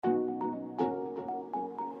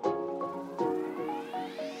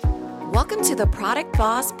Welcome to the Product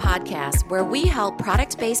Boss Podcast, where we help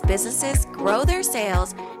product-based businesses grow their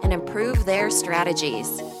sales and improve their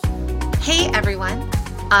strategies. Hey everyone,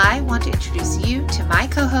 I want to introduce you to my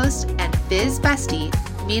co-host and biz bestie,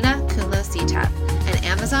 Mina Kumlo-Sitep, an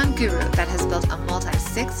Amazon guru that has built a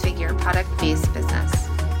multi-six-figure product-based business.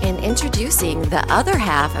 And introducing the other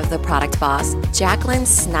half of the Product Boss, Jacqueline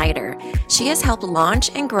Snyder. She has helped launch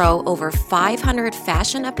and grow over 500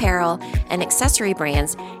 fashion apparel and accessory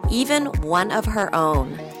brands, even one of her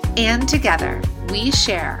own. And together, we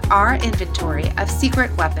share our inventory of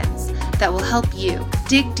secret weapons that will help you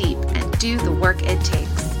dig deep and do the work it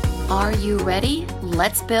takes. Are you ready?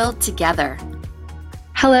 Let's build together.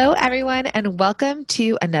 Hello, everyone, and welcome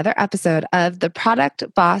to another episode of the Product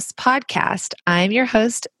Boss Podcast. I'm your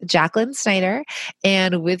host, Jacqueline Snyder,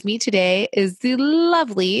 and with me today is the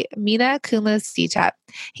lovely Mina Kumlo-Sitep.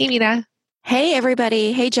 Hey, Mina. Hey,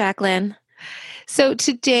 everybody. Hey, Jacqueline. So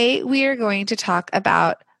today we are going to talk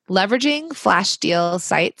about leveraging flash deal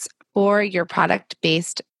sites for your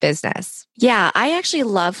product-based business. Yeah, I actually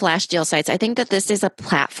love flash deal sites. I think that this is a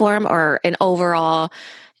platform or an overall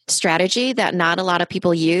strategy that not a lot of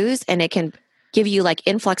people use, and it can give you like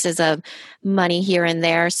influxes of money here and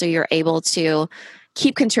there, so you're able to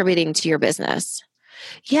keep contributing to your business.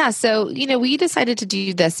 Yeah. So, we decided to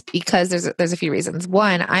do this because there's a few reasons.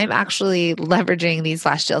 One, I'm actually leveraging these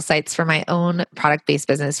flash deal sites for my own product-based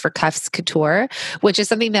business for Cuffs Couture, which is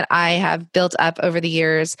something that I have built up over the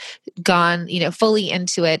years, gone, fully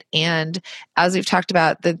into it. And as we've talked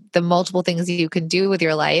about the multiple things you can do with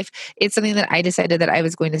your life, it's something that I decided that I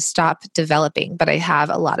was going to stop developing, but I have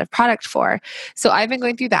a lot of product for. So I've been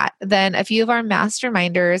going through that. Then a few of our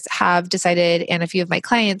masterminders have decided, and a few of my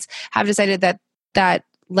clients have decided that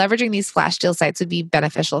leveraging these flash deal sites would be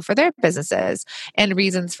beneficial for their businesses. And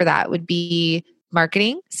reasons for that would be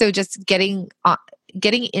marketing. So just getting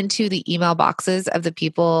into the email boxes of the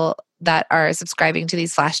people that are subscribing to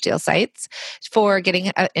these flash deal sites, for getting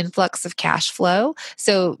an influx of cash flow.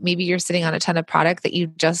 So maybe you're sitting on a ton of product that you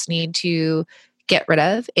just need to get rid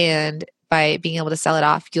of, and by being able to sell it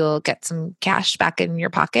off, you'll get some cash back in your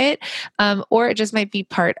pocket. Or it just might be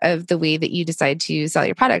part of the way that you decide to sell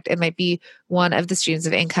your product. It might be one of the streams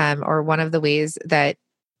of income or one of the ways that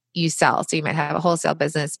you sell. So you might have a wholesale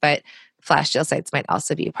business, but flash deal sites might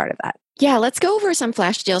also be a part of that. Yeah, let's go over some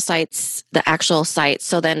flash deal sites, the actual sites,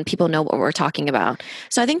 so then people know what we're talking about.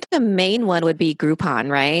 So I think the main one would be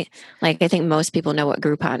Groupon, right? Like I think most people know what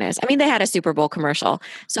Groupon is. I mean, they had a Super Bowl commercial,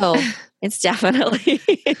 so it's definitely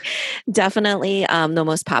the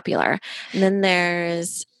most popular. And then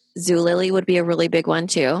there's Zulily would be a really big one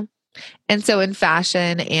too. And so in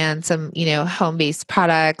fashion and some, home-based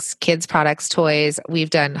products, kids products, toys,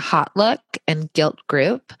 we've done Hot Look and Gilt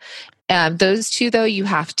Group. Those two, though, you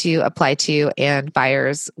have to apply to, and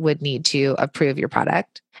buyers would need to approve your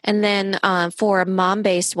product. And then for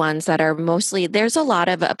mom-based ones that are mostly, there's a lot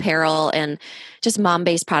of apparel and just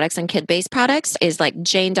mom-based products and kid-based products is like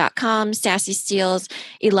Jane.com, Sassy Steals,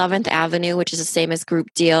 11th Avenue, which is the same as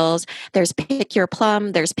Group Deals. There's Pick Your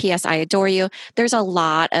Plum. There's P.S. I Adore You. There's a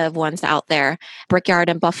lot of ones out there. Brickyard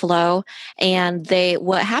and Buffalo. And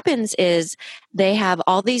what happens is they have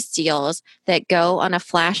all these deals that go on a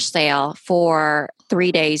flash sale for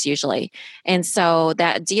 3 days usually. And so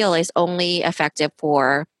that deal is only effective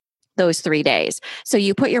for those 3 days. So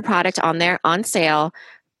you put your product on there on sale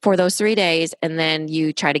for those 3 days, and then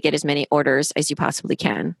you try to get as many orders as you possibly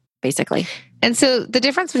can, basically. And so the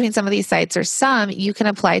difference between some of these sites, or some you can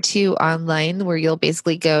apply to online, where you'll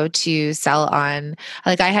basically go to sell on,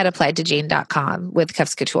 like I had applied to Jane.com with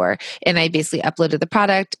Cuffs Couture, and I basically uploaded the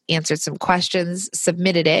product, answered some questions,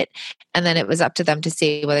 submitted it, and then it was up to them to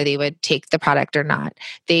say whether they would take the product or not.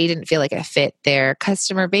 They didn't feel like it fit their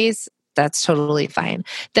customer base. That's totally fine.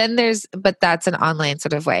 But that's an online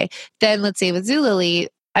sort of way. Then let's say with Zulily,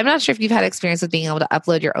 I'm not sure if you've had experience with being able to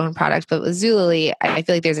upload your own product, but with Zulily, I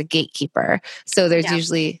feel like there's a gatekeeper. So there's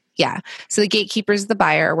usually, So the gatekeeper is the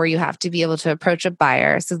buyer, where you have to be able to approach a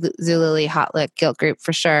buyer. So Zulily, Hot Look, Gilt Group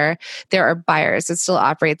for sure. There are buyers. It still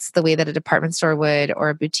operates the way that a department store would, or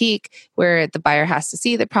a boutique, where the buyer has to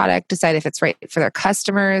see the product, decide if it's right for their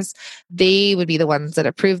customers. They would be the ones that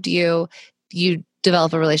approved you. You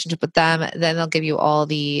develop a relationship with them, then they'll give you all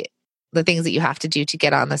the things that you have to do to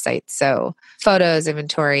get on the site. So photos,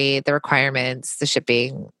 inventory, the requirements, the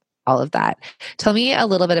shipping, all of that. Tell me a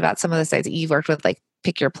little bit about some of the sites that you've worked with, like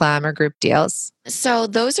pick your plum or group deals? So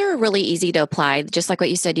those are really easy to apply. Just like what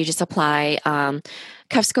you said, you just apply.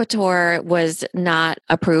 Cuffs Couture was not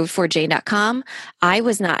approved for Jane.com. I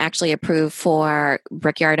was not actually approved for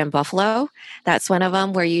Brickyard and Buffalo. That's one of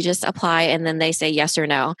them where you just apply and then they say yes or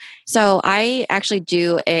no. So I actually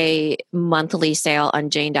do a monthly sale on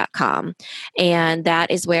Jane.com. And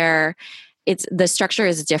that is where the structure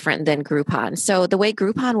is different than Groupon. So the way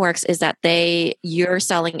Groupon works is that you're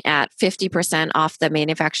selling at 50% off the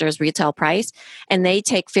manufacturer's retail price, and they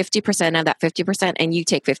take 50% of that 50% and you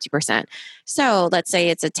take 50%. So let's say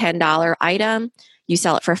it's a $10 item, you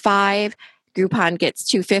sell it for $5, Groupon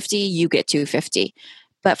gets $2.50, you get $2.50.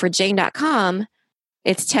 But for Jane.com,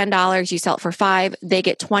 it's $10, you sell it for $5, they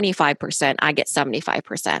get 25%, I get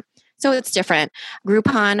 75%. So it's different.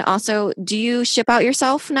 Groupon also, do you ship out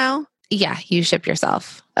yourself now? Yeah, you ship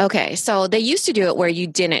yourself. Okay, so they used to do it where you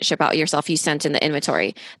didn't ship out yourself, you sent in the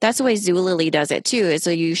inventory. That's the way Zulily does it too, is so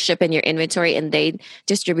you ship in your inventory and they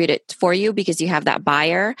distribute it for you because you have that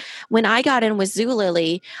buyer. When I got in with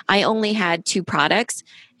Zulily, I only had 2 products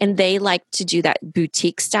and they like to do that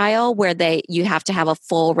boutique style where you have to have a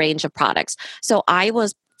full range of products. So I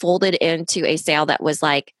was folded into a sale that was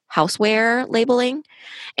like houseware labeling.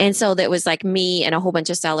 And so that was like me and a whole bunch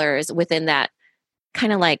of sellers within that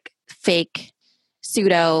kind of like fake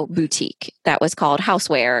pseudo boutique that was called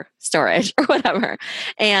houseware storage or whatever.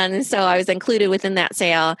 And so I was included within that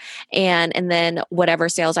sale. And then whatever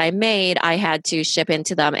sales I made, I had to ship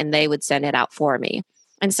into them and they would send it out for me.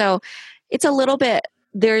 And so it's a little bit,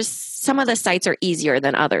 there's some of the sites are easier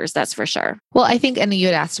than others, that's for sure. Well, I think, and you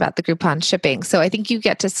had asked about the Groupon shipping. So I think you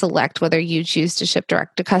get to select whether you choose to ship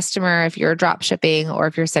direct to customer, if you're drop shipping, or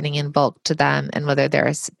if you're sending in bulk to them, and whether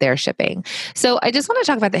they're shipping. So I just want to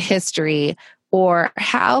talk about the history or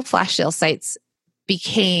how flash sale sites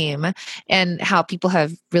became and how people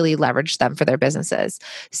have really leveraged them for their businesses.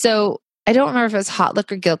 So I don't remember if it was Hot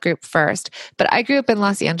Liquor Guild Group first, but I grew up in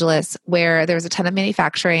Los Angeles where there was a ton of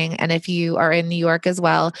manufacturing. And if you are in New York as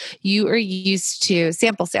well, you are used to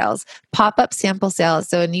sample sales, pop-up sample sales.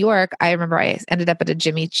 So in New York, I remember I ended up at a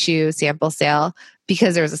Jimmy Choo sample sale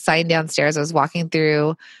because there was a sign downstairs. I was walking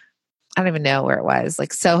through, I don't even know where it was,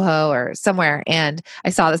 like Soho or somewhere. And I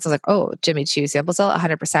saw this. I was like, oh, Jimmy Choo sample sale,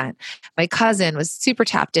 100%. My cousin was super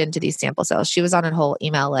tapped into these sample sales. She was on a whole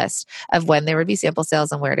email list of when there would be sample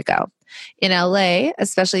sales and where to go. In LA,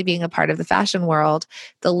 especially being a part of the fashion world,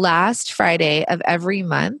 the last Friday of every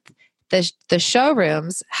month, the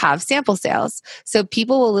showrooms have sample sales. So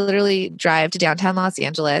people will literally drive to downtown Los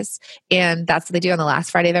Angeles, and that's what they do on the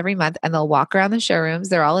last Friday of every month. And they'll walk around the showrooms.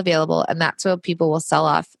 They're all available. And that's where people will sell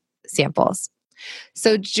off samples.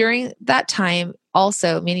 So during that time,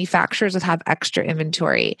 also manufacturers would have extra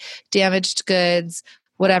inventory, damaged goods,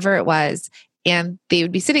 whatever it was, and they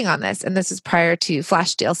would be sitting on this. And this is prior to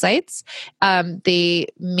flash sale sites. They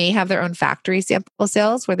may have their own factory sample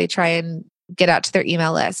sales where they try and get out to their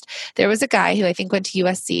email list. There was a guy who I think went to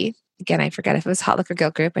USC. Again, I forget if it was Hot Liquor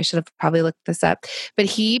Guild Group. I should have probably looked this up. But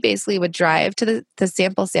he basically would drive to the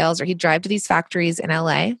sample sales, or he'd drive to these factories in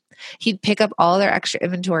LA. He'd pick up all their extra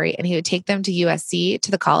inventory and he would take them to USC,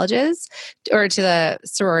 to the colleges or to the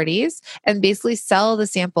sororities, and basically sell the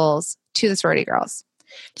samples to the sorority girls.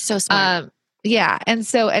 So smart. Yeah. And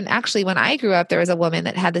actually when I grew up, there was a woman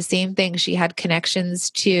that had the same thing. She had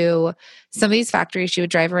connections to some of these factories. She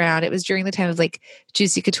would drive around. It was during the time of like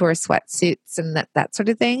Juicy Couture sweatsuits and that sort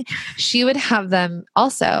of thing. She would have them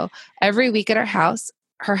also every week at her house.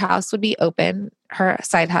 Her house would be open. Her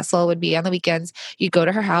side hustle would be on the weekends. You'd go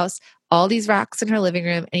to her house, all these racks in her living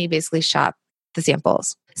room, and you basically shop the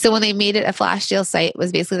samples. So when they made it a flash sale site, it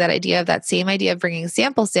was basically that same idea of bringing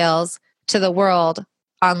sample sales to the world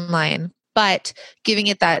online, but giving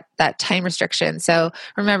it that time restriction. So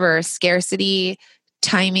remember, scarcity,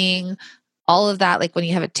 timing, all of that. Like when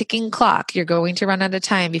you have a ticking clock, you're going to run out of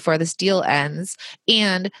time before this deal ends,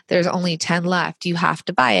 and there's only 10 left. You have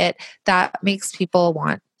to buy it. That makes people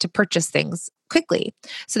want to purchase things quickly.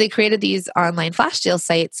 So they created these online flash sale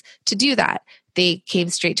sites to do that. They came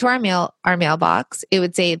straight to our mailbox. It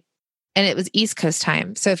would say, and it was East Coast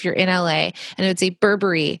time. So if you're in LA, and it would say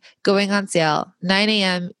Burberry going on sale, 9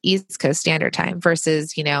 a.m. East Coast Standard Time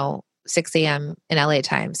versus, 6 a.m. in LA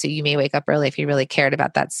time. So you may wake up early if you really cared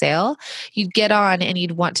about that sale. You'd get on and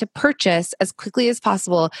you'd want to purchase as quickly as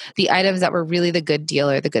possible the items that were really the good deal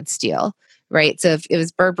or the good steal, right? So if it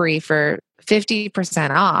was Burberry for 50%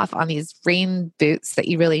 off on these rain boots that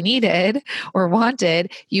you really needed or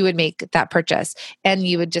wanted, you would make that purchase and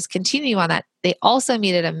you would just continue on that. They also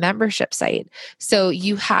made it a membership site. So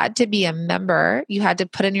you had to be a member, you had to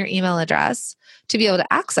put in your email address to be able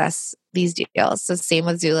to access these deals. So same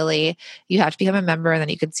with Zulily, you have to become a member and then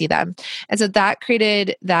you could see them. And so that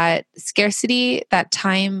created that scarcity, that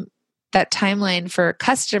timeline for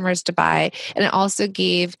customers to buy. And it also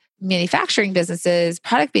gave manufacturing businesses,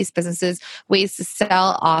 product-based businesses, ways to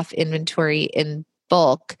sell off inventory in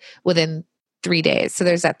bulk within 3 days. So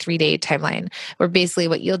there's that 3-day timeline where basically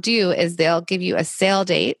what you'll do is they'll give you a sale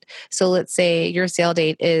date. So let's say your sale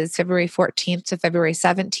date is February 14th to February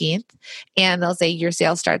 17th, and they'll say your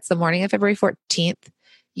sale starts the morning of February 14th.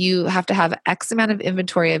 You have to have X amount of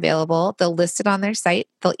inventory available. They'll list it on their site.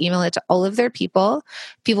 They'll email it to all of their people.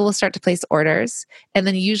 People will start to place orders. And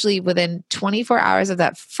then usually within 24 hours of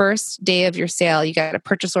that first day of your sale, you get a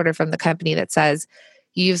purchase order from the company that says,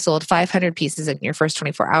 you've sold 500 pieces in your first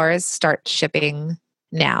 24 hours. Start shipping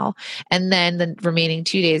now. And then the remaining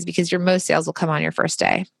 2 days, because your most sales will come on your first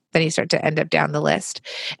day. Then you start to end up down the list.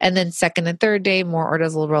 And then second and third day, more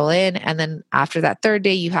orders will roll in. And then after that third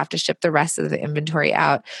day, you have to ship the rest of the inventory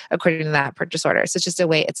out according to that purchase order. So it's just a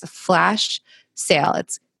way, it's a flash sale.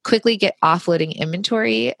 It's quickly get offloading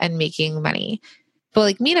inventory and making money. But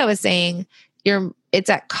like Mina was saying, it's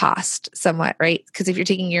at cost somewhat, right? Because if you're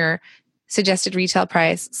taking your suggested retail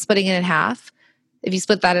price, splitting it in half, if you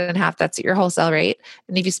split that in half, that's at your wholesale rate.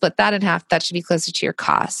 And if you split that in half, that should be closer to your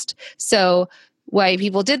cost. So why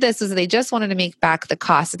people did this was they just wanted to make back the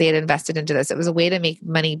cost that they had invested into this. It was a way to make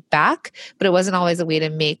money back, but it wasn't always a way to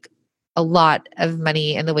make a lot of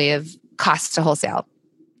money in the way of cost to wholesale.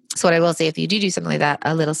 So what I will say, if you do something like that,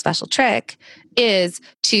 a little special trick is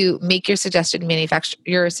to make your suggested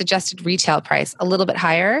retail price a little bit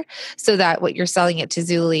higher so that what you're selling it to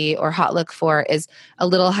Zulily or HauteLook for is a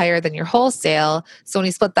little higher than your wholesale. So when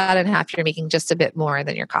you split that in half, you're making just a bit more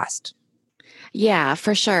than your cost. Yeah,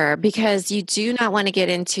 for sure. Because you do not want to get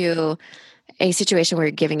into a situation where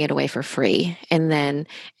you're giving it away for free. And then,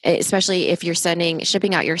 especially if you're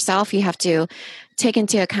shipping out yourself, you have to take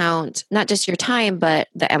into account not just your time, but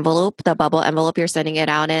the envelope, the bubble envelope you're sending it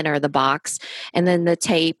out in, or the box, and then the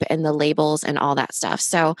tape and the labels and all that stuff.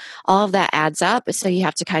 So all of that adds up. So you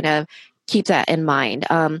have to kind of keep that in mind.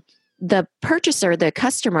 The purchaser, the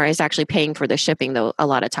customer, is actually paying for the shipping, though, a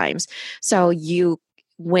lot of times. So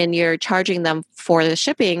when you're charging them for the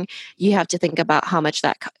shipping, you have to think about how much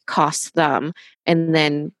that costs them, and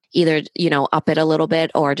then either, up it a little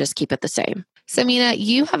bit or just keep it the same. So Mina,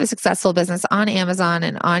 you have a successful business on Amazon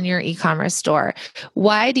and on your e-commerce store.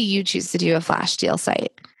 Why do you choose to do a flash deal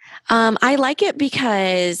site? I like it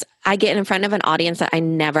because I get in front of an audience that I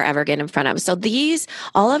never ever get in front of. So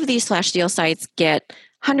all of these flash deal sites get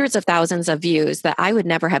hundreds of thousands of views that I would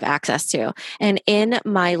never have access to. And in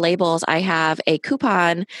my labels, I have a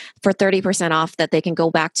coupon for 30% off that they can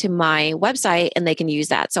go back to my website and they can use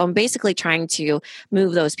that. So I'm basically trying to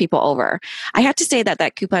move those people over. I have to say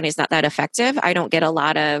that coupon is not that effective. I don't get a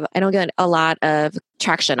lot of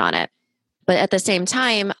traction on it. But at the same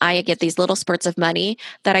time, I get these little spurts of money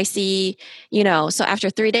that I see, so after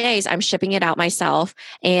 3 days, I'm shipping it out myself,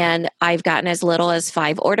 and I've gotten as little as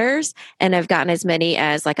 5 orders, and I've gotten as many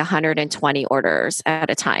as like 120 orders at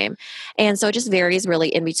a time. And so it just varies really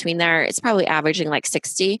in between there. It's probably averaging like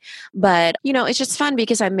 60, but it's just fun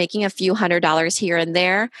because I'm making a few $100s here and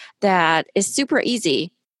there that is super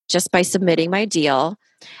easy just by submitting my deal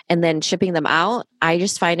and then shipping them out. I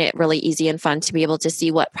just find it really easy and fun to be able to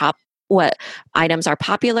see what items are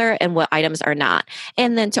popular and what items are not.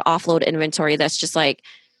 And then to offload inventory that's just like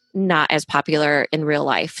not as popular in real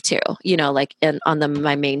life too, like on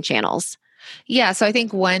my main channels. Yeah. So I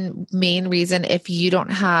think one main reason, if you don't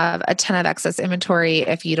have a ton of excess inventory,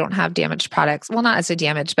 if you don't have damaged products, well, not as a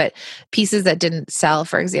damage, but pieces that didn't sell,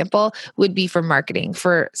 for example, would be for marketing.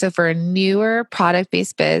 So for a newer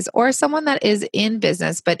product-based biz, or someone that is in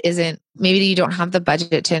business, but maybe you don't have the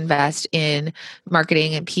budget to invest in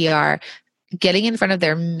marketing and PR, getting in front of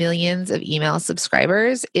their millions of email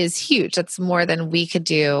subscribers is huge. That's more than we could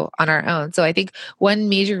do on our own. So I think one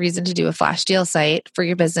major reason to do a flash deal site for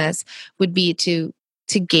your business would be to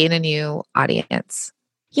gain a new audience.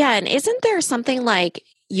 Yeah. And isn't there something like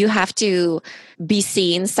you have to be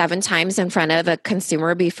seen 7 times in front of a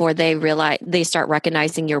consumer before they start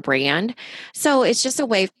recognizing your brand? So it's just a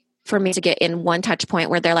way for me to get in one touch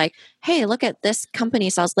point where they're like, hey, look at this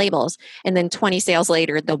company sells labels. And then 20 sales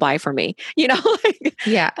later, they'll buy from me,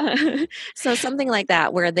 Yeah. So something like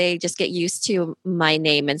that, where they just get used to my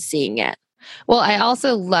name and seeing it. Well, I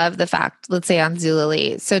also love the fact, let's say on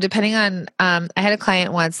Zulily. So depending on, I had a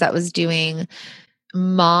client once that was doing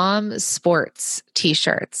mom sports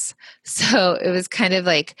t-shirts. So it was kind of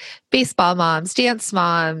like baseball moms, dance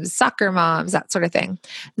moms, soccer moms, that sort of thing.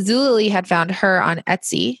 Zulily had found her on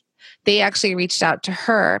Etsy. They actually reached out to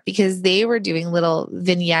her because they were doing little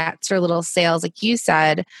vignettes or little sales, like you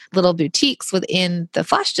said, little boutiques within the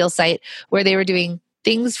Flash Deal site where they were doing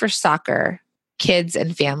things for soccer kids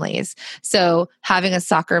and families. So having a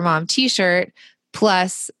soccer mom t-shirt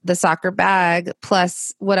plus the soccer bag,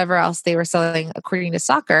 plus whatever else they were selling according to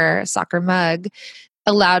soccer mug,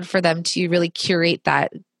 allowed for them to really curate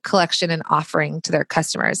that collection and offering to their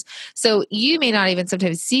customers. So you may not even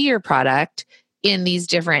sometimes see your product in these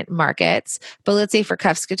different markets, but let's say for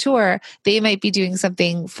Cuffs Couture, they might be doing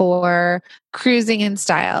something for cruising in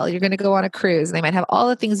style. You're going to go on a cruise and they might have all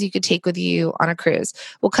the things you could take with you on a cruise.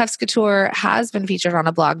 Well, Cuffs Couture has been featured on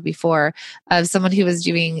a blog before of someone who was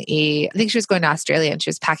doing I think she was going to Australia and she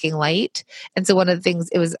was packing light. And so one of the things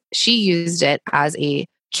she used it as a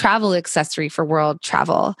travel accessory for world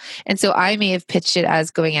travel. And so I may have pitched it as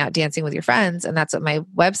going out dancing with your friends. And that's what my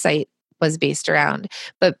website was based around.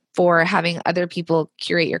 But for having other people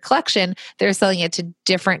curate your collection, they're selling it to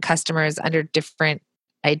different customers under different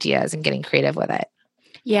ideas and getting creative with it.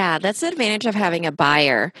 Yeah, that's the advantage of having a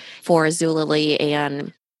buyer for Zulily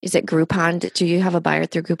and is it Groupon? Do you have a buyer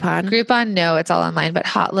through Groupon? Groupon, no, it's all online, but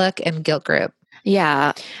Hot Look and Gilt Group.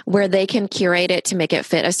 Yeah, where they can curate it to make it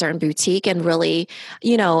fit a certain boutique and really,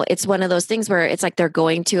 it's one of those things where it's like they're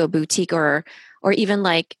going to a boutique or even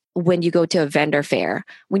like when you go to a vendor fair,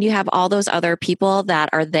 when you have all those other people that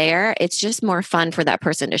are there, it's just more fun for that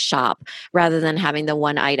person to shop rather than having the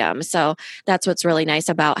one item. So that's what's really nice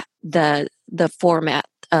about the format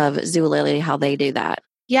of Zulily, how they do that.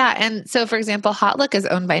 Yeah. And so, for example, Hot Look is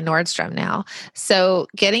owned by Nordstrom now. So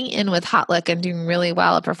getting in with Hot Look and doing really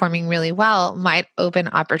well, performing really well might open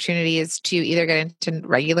opportunities to either get into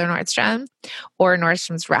regular Nordstrom or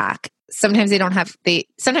Nordstrom's Rack. Sometimes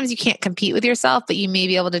sometimes you can't compete with yourself, but you may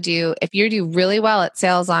be able to if you do really well at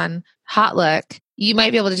sales on Hot Look, you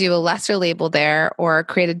might be able to do a lesser label there or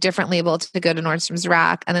create a different label to go to Nordstrom's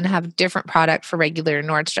Rack and then have different product for regular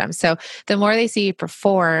Nordstrom. So the more they see you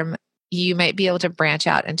perform, you might be able to branch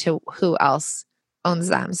out into who else owns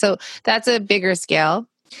them. So that's a bigger scale.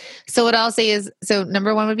 So what I'll say is,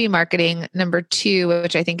 number one would be marketing. Number two,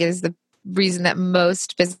 which I think is the reason that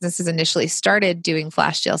most businesses initially started doing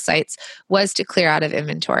flash deal sites, was to clear out of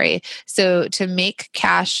inventory. So to make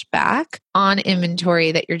cash back on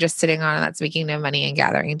inventory that you're just sitting on and that's making no money and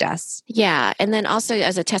gathering dust. Yeah. And then also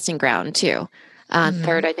as a testing ground too.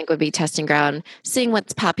 Third, I think, would be testing ground, seeing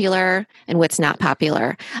what's popular and what's not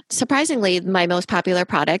popular. Surprisingly, my most popular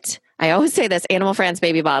product, I always say this, Animal Friends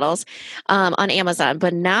baby bottles on Amazon,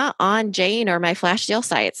 but not on Jane or my flash deal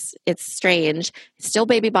sites. It's strange. It's still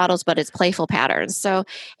baby bottles, but it's playful patterns. So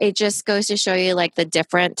it just goes to show you like the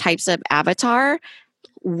different types of avatar,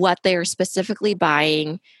 what they're specifically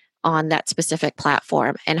buying on that specific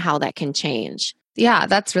platform and how that can change. Yeah,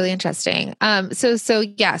 that's really interesting. So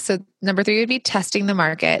number three would be testing the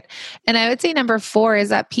market. And I would say number four is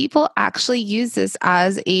that people actually use this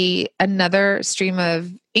as another stream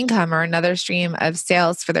of income or another stream of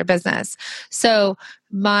sales for their business. So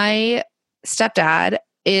my stepdad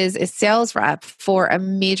is a sales rep for a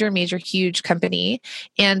major, huge company.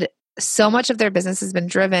 And so much of their business has been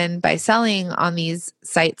driven by selling on these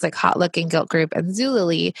sites like Hot Look and Gilt Group and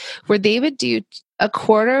Zulily, where they would do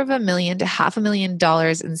 $250,000 to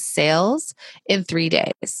 $500,000 in sales in 3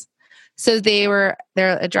 days. So they're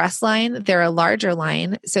a dress line, they're a larger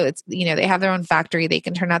line. So it's, they have their own factory, they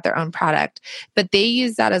can turn out their own product, but they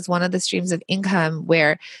use that as one of the streams of income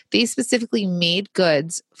where they specifically made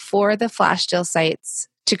goods for the flash deal sites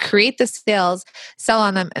to create the sales, sell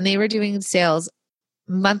on them. And they were doing sales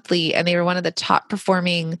monthly and they were one of the top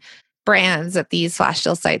performing brands that these flash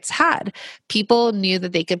deal sites had. People knew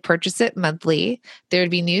that they could purchase it monthly. There would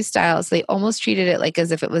be new styles. They almost treated it like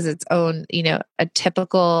as if it was its own, a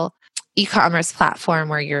typical e-commerce platform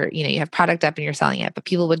where you have product up and you're selling it, but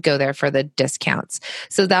people would go there for the discounts.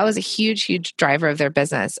 So that was a huge driver of their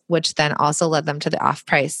business, which then also led them to the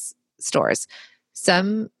off-price stores.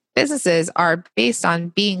 Some businesses are based on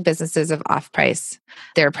being businesses of off-price.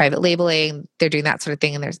 They're private labeling, they're doing that sort of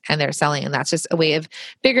thing, and they're selling, and that's just a way of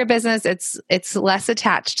bigger business. It's less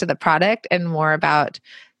attached to the product and more about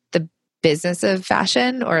the business of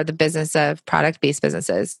fashion or the business of product-based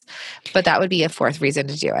businesses. But that would be a fourth reason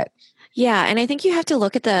to do it. Yeah, and I think you have to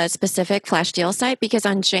look at the specific flash deal site because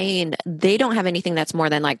on Jane, they don't have anything that's more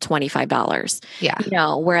than like $25.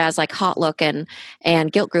 Yeah. Whereas like Hotlook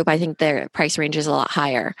and Gilt Group, I think their price range is a lot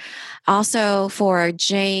higher. Also for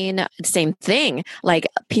Jane, same thing. Like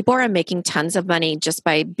people are making tons of money just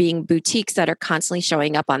by being boutiques that are constantly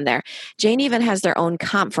showing up on there. Jane even has their own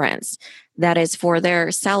conference that is for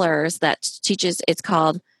their sellers that teaches, it's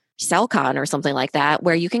called CellCon or something like that,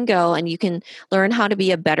 where you can go and you can learn how to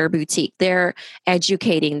be a better boutique. They're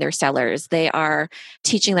educating their sellers. They are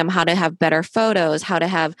teaching them how to have better photos, how to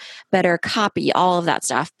have better copy, all of that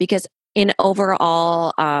stuff. Because in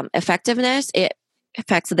overall effectiveness, it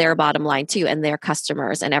affects their bottom line too and their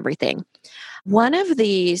customers and everything. One of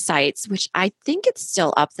the sites, which I think it's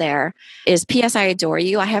still up there, is PS I Adore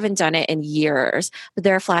You. I haven't done it in years, but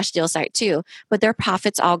they're a flash deal site too. But their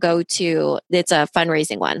profits all go to, it's a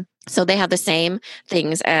fundraising one. So they have the same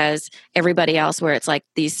things as everybody else where it's like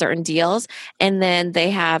these certain deals. And then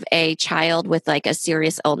they have a child with like a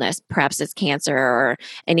serious illness, perhaps it's cancer or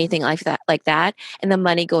anything like that. And the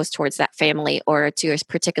money goes towards that family or to a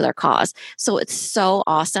particular cause. So it's so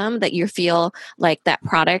awesome that you feel like that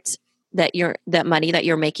product that money that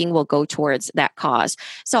you're making will go towards that cause.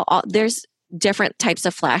 So there's different types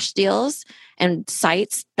of flash deals and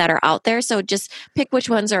sites that are out there. So just pick which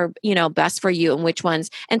ones are, best for you and which ones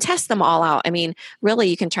and test them all out. I mean, really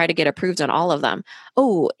you can try to get approved on all of them.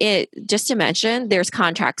 Just to mention, there's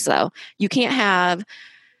contracts though. You can't have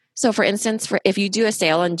so for instance, if you do a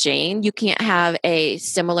sale on Jane, you can't have a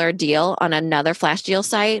similar deal on another flash deal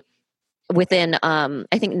site within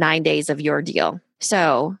I think 9 days of your deal.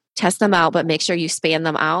 So test them out, but make sure you span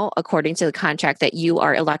them out according to the contract that you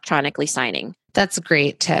are electronically signing. That's a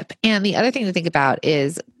great tip. And the other thing to think about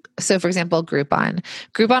is, so for example, Groupon.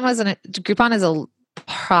 Groupon is a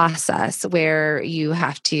process where you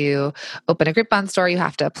have to open a Groupon store, you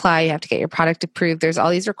have to apply, you have to get your product approved. There's all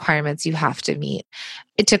these requirements you have to meet.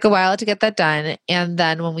 It took a while to get that done. And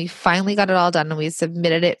then when we finally got it all done and we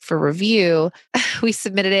submitted it for review, we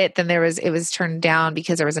submitted it, then it was turned down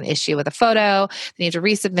because there was an issue with a photo. Then you have to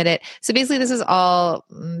resubmit it. So basically this is all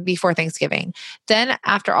before Thanksgiving. Then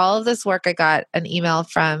after all of this work, I got an email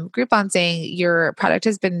from Groupon saying your product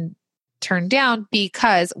has been turned down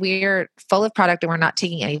because we're full of product and we're not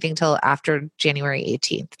taking anything till after January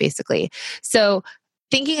 18th, basically. So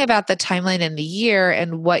thinking about the timeline in the year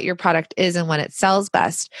and what your product is and when it sells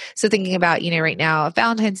best. So thinking about, right now,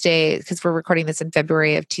 Valentine's Day, because we're recording this in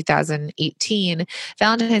February of 2018,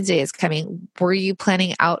 Valentine's Day is coming. Were you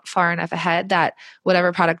planning out far enough ahead that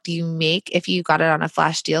whatever product you make, if you got it on a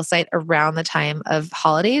flash deal site around the time of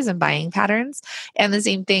holidays and buying patterns? And the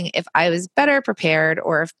same thing, if I was better prepared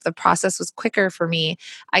or if the process was quicker for me,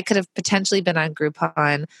 I could have potentially been on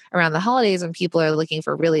Groupon around the holidays when people are looking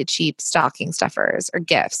for really cheap stocking stuffers or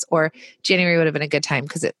gifts, or January would have been a good time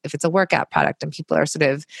because if it's a workout product and people are sort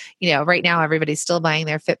of, right now everybody's still buying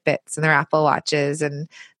their Fitbits and their Apple Watches and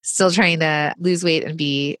still trying to lose weight and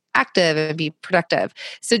be active and be productive.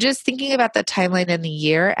 So just thinking about the timeline in the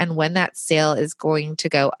year and when that sale is going to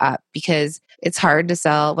go up, because it's hard to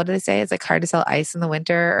sell. What do they say? It's like hard to sell ice in the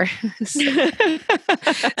winter or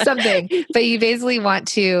something. But you basically want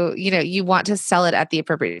to, you want to sell it at the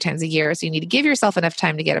appropriate times of year. So you need to give yourself enough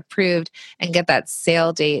time to get approved and get that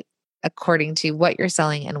sale date according to what you're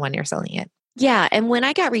selling and when you're selling it. Yeah. And when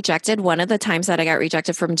I got rejected, one of the times that I got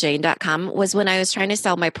rejected from Jane.com was when I was trying to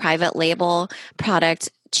sell my private label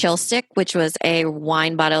product, Chill Stick, which was a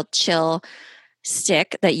wine bottle chill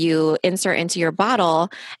stick that you insert into your bottle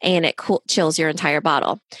and it chills your entire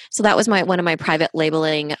bottle. So that was one of my private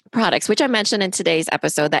labeling products, which I mentioned in today's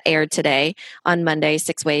episode that aired today on Monday,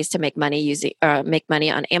 6 ways to make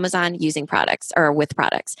money on Amazon using products or with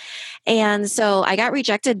products. And so I got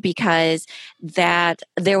rejected because that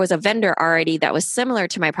there was a vendor already that was similar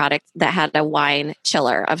to my product that had a wine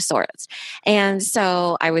chiller of sorts. And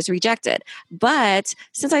so I was rejected. But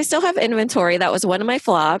since I still have inventory, that was one of my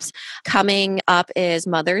flops. Coming up is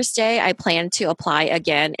Mother's Day. I plan to apply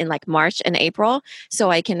again in like March and April so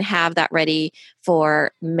I can have that ready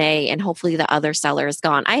for May and hopefully the other seller is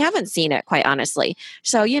gone. I haven't seen it, quite honestly.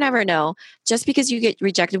 So you never know. Just because you get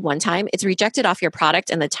rejected one time, it's rejected off your product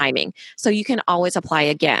and the timing. So you can always apply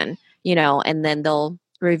again, and then they'll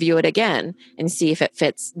review it again and see if it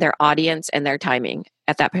fits their audience and their timing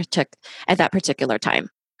at that particular time.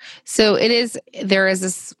 So there is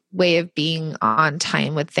this way of being on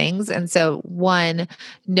time with things. And so one,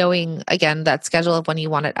 knowing again, that schedule of when you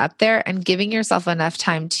want it up there and giving yourself enough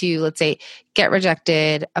time to, let's say, get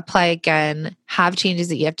rejected, apply again, have changes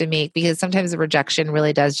that you have to make, because sometimes the rejection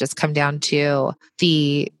really does just come down to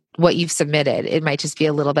what you've submitted. It might just be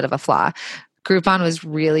a little bit of a flaw. Groupon was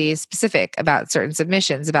really specific about certain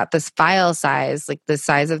submissions, about this file size, like the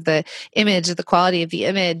size of the image, the quality of the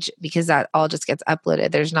image, because that all just gets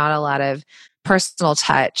uploaded. There's not a lot of personal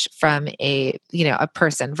touch from a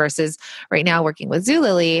person versus right now working with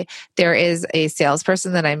Zulily, there is a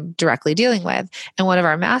salesperson that I'm directly dealing with. And one of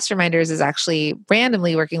our masterminders is actually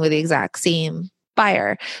randomly working with the exact same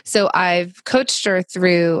buyer. So I've coached her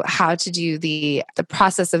through how to do the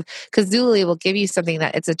process of, because Zulily will give you something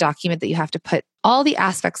that it's a document that you have to put all the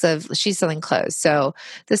aspects of, she's selling clothes. So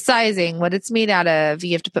the sizing, what it's made out of,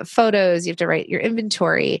 you have to put photos, you have to write your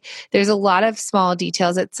inventory. There's a lot of small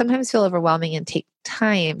details that sometimes feel overwhelming and take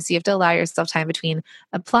time. So you have to allow yourself time between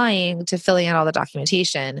applying to filling out all the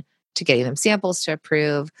documentation, to getting them samples to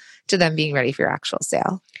approve, to them being ready for your actual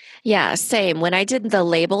sale. Yeah, same. When I did the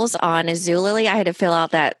labels on Zulily, I had to fill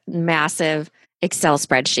out that massive Excel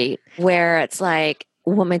spreadsheet where it's like,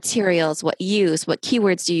 what materials, what use, what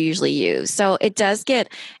keywords do you usually use? So it does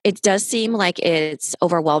seem like it's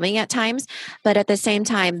overwhelming at times, but at the same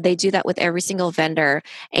time, they do that with every single vendor,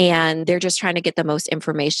 and they're just trying to get the most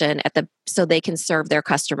information so they can serve their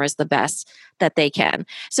customers the best that they can.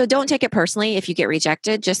 So don't take it personally if you get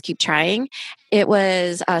rejected, just keep trying. It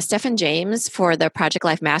was Stephen James for the Project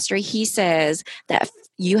Life Mastery. He says that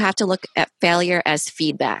you have to look at failure as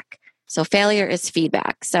feedback. So failure is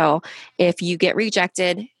feedback. So if you get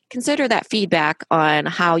rejected, consider that feedback on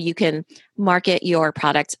how you can market your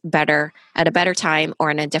product better at a better time,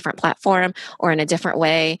 or in a different platform, or in a different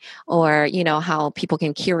way, or, how people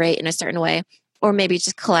can curate in a certain way, or maybe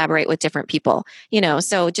just collaborate with different people,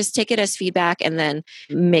 so just take it as feedback and then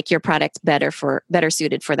make your product better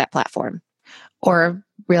suited for that platform. Or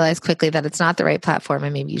realize quickly that it's not the right platform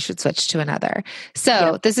and maybe you should switch to another.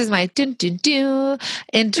 So This is my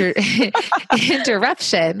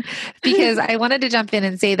interruption, because I wanted to jump in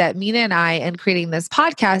and say that Mina and I, in creating this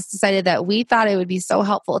podcast, decided that we thought it would be so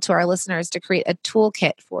helpful to our listeners to create a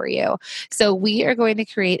toolkit for you. So we are going to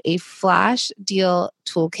create a flash deal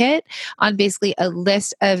toolkit on basically a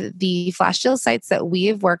list of the flash deal sites that we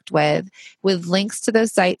have worked with links to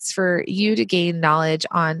those sites for you to gain knowledge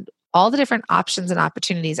on all the different options and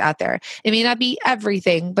opportunities out there. It may not be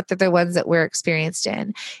everything, but they're the ones that we're experienced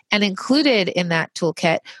in. And included in that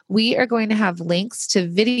toolkit, we are going to have links to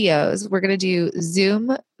videos. We're going to do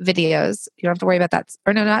Zoom videos. You don't have to worry about that.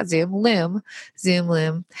 Or no, not Zoom, Loom.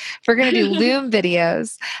 Loom. We're going to do Loom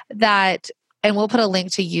videos and we'll put a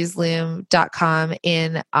link to useloom.com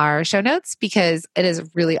in our show notes, because it is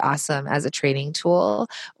really awesome as a training tool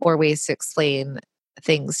or ways to explain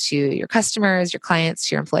things to your customers, your clients,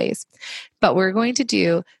 to your employees. But we're going to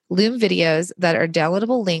do Loom videos that are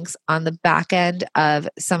downloadable links on the back end of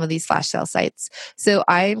some of these flash sale sites. So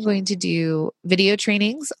I'm going to do video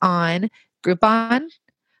trainings on Groupon,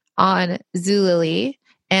 on Zulily,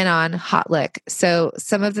 and on Hotlick. So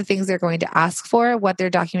some of the things they're going to ask for, what their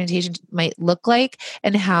documentation might look like,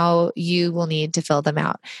 and how you will need to fill them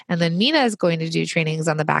out. And then Mina is going to do trainings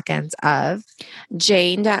on the back ends of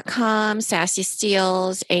Jane.com, Sassy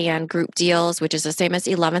Steals, and Group Deals, which is the same as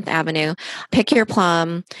 11th Avenue. Pick Your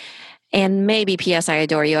Plum. And maybe PS I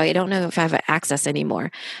Adore You. I don't know if I have access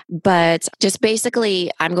anymore. But just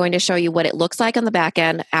basically, I'm going to show you what it looks like on the back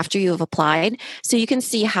end after you have applied. So you can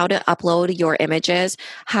see how to upload your images,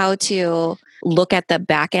 how to look at the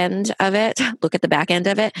back end of it,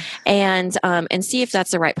 and see if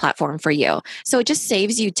that's the right platform for you. So it just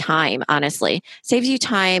saves you time, honestly. Saves you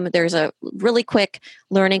time. There's a really quick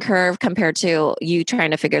learning curve compared to you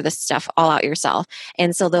trying to figure this stuff all out yourself.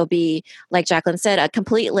 And so there'll be, like Jacqueline said, a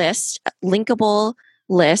complete list, linkable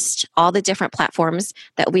list, all the different platforms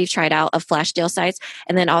that we've tried out of flash deal sites,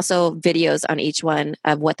 and then also videos on each one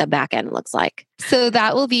of what the back end looks like. So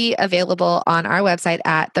that will be available on our website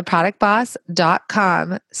at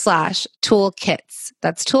theproductboss.com/toolkits.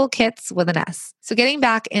 That's toolkits with an S. So getting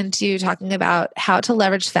back into talking about how to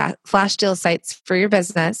leverage flash deal sites for your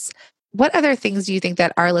business, what other things do you think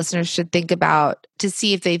that our listeners should think about to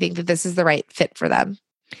see if they think that this is the right fit for them?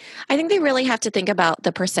 I think they really have to think about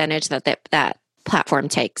the percentage that platform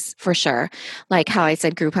takes, for sure. Like how I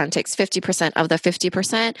said, Groupon takes 50% of the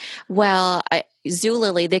 50%. Well,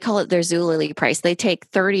 Zulily, they call it their Zulily price. They take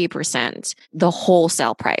 30%, the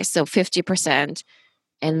wholesale price. So 50%,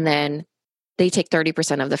 and then they take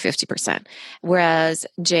 30% of the 50%. Whereas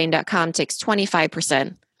Jane.com takes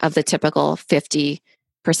 25% of the typical 50%.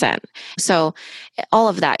 So all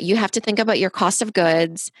of that, you have to think about your cost of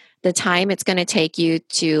goods, the time it's going to take you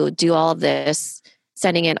to do all of this,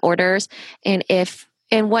 sending in orders, and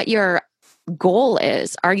what your goal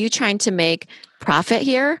is. Are you trying to make profit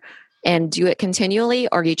here? and do it continually?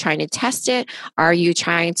 Or are you trying to test it? Are you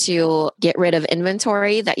trying to get rid of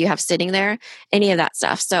inventory that you have sitting there? Any of that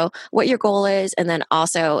stuff. So what your goal is, and then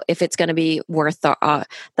also if it's going to be worth the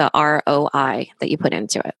ROI that you put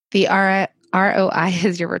into it. The ROI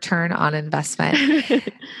is your return on investment.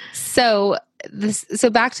 So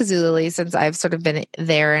back to Zulily, since I've sort of been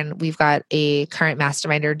there and we've got a current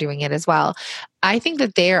masterminder doing it as well. I think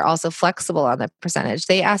that they are also flexible on the percentage.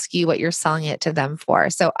 They ask you what you're selling it to them for.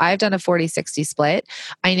 So I've done a 40-60 split.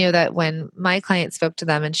 I know that when my client spoke to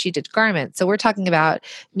them and she did garments. So we're talking about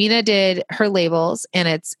Mina did her labels and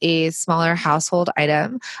it's a smaller household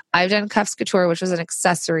item. I've done Cuffs Couture, which was an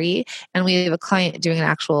accessory. And we have a client doing an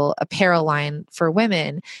actual apparel line for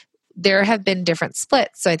women. There have been different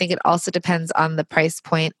splits. So I think it also depends on the price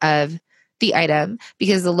point of the item,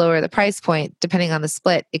 because the lower the price point, depending on the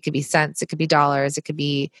split, it could be cents, it could be dollars, it could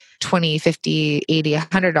be 20, 50, 80,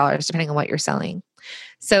 $100, depending on what you're selling.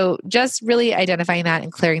 So just really identifying that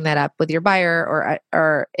and clearing that up with your buyer,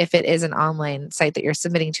 or if it is an online site that you're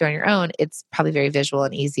submitting to on your own, it's probably very visual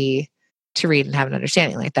and easy to read and have an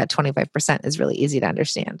understanding. Like that 25% is really easy to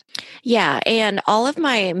understand. Yeah. And all of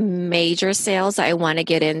my major sales I want to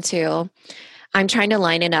get into, I'm trying to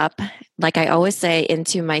line it up, like I always say,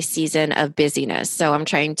 into my season of busyness. So I'm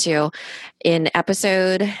trying to,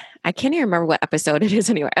 I can't even remember what episode it is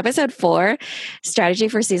anymore. Episode 4, Strategy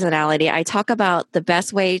for Seasonality. I talk about the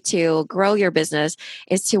best way to grow your business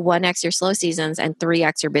is to 1x your slow seasons and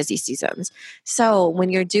 3x your busy seasons. So when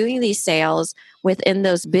you're doing these sales within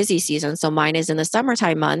those busy seasons, so mine is in the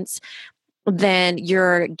summertime months, then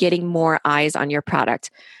you're getting more eyes on your product.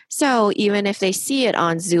 So even if they see it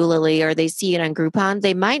on Zulily or they see it on Groupon,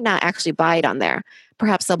 they might not actually buy it on there.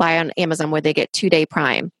 Perhaps they'll buy on Amazon where they get 2-day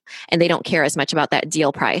Prime and they don't care as much about that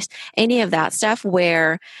deal price. Any of that stuff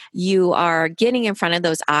where you are getting in front of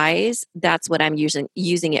those eyes, that's what I'm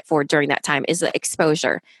using it for during that time, is the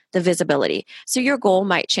exposure, the visibility. So your goal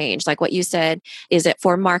might change. Like what you said, is it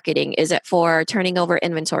for marketing? Is it for turning over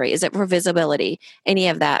inventory? Is it for visibility? Any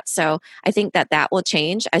of that. So I think that will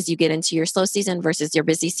change as you get into your slow season versus your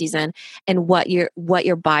busy season, and what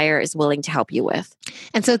your buyer is willing to help you with.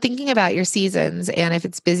 And so thinking about your seasons and if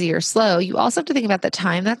it's busy or slow, you also have to think about the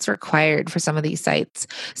time that's required for some of these sites.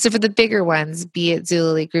 So for the bigger ones, be it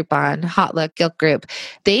Zulily, Groupon, Hotlook, Gilt Group,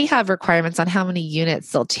 they have requirements on how many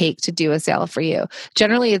units they'll take to do a sale for you.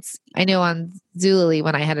 Generally, I know on Zulily,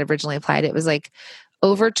 when I had originally applied, it was like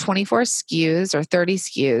over 24 SKUs or 30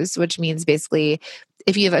 SKUs, which means basically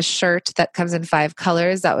if you have a shirt that comes in 5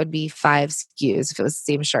 colors, that would be 5 SKUs if it was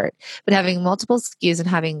the same shirt. But having multiple SKUs and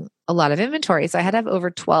having a lot of inventory, so I had to have over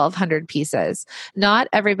 1,200 pieces. Not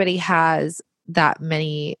everybody has that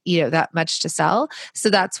many, that much to sell. So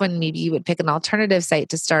that's when maybe you would pick an alternative site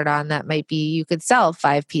to start on that might be you could sell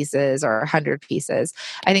 5 pieces or 100 pieces.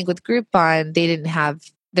 I think with Groupon,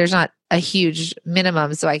 there's not a huge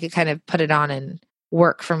minimum, so I could kind of put it on and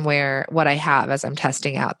work from what I have as I'm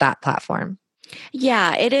testing out that platform.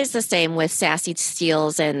 Yeah, it is the same with Sassy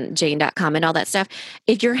Steals and Jane.com and all that stuff.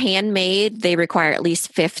 If you're handmade, they require at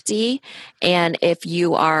least 50. And if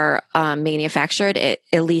you are manufactured, at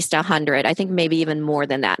least 100. I think maybe even more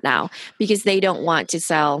than that now, because they don't want to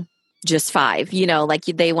sell just 5, like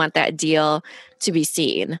they want that deal to be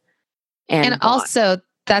seen. And also,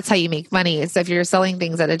 that's how you make money. So if you're selling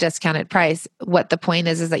things at a discounted price, what the point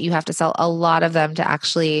is that you have to sell a lot of them to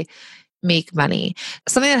actually make money.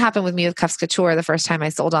 Something that happened with me with Cuffs Couture the first time I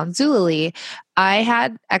sold on Zulily, I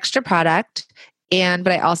had extra product, but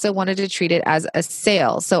I also wanted to treat it as a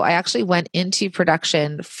sale. So I actually went into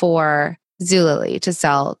production for Zulily to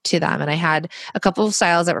sell to them. And I had a couple of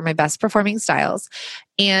styles that were my best performing styles.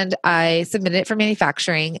 And I submitted it for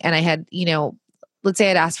manufacturing. And I had, let's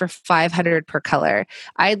say I'd asked for 500 per color.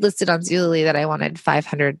 I had listed on Zulily that I wanted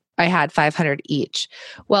 500. I had 500 each.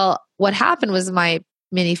 Well, what happened was my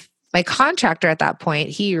contractor at that point,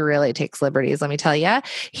 he really takes liberties, let me tell you.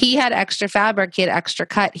 He had extra fabric, he had extra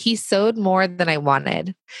cut. He sewed more than I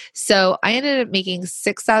wanted. So I ended up making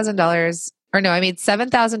 $6,000, I made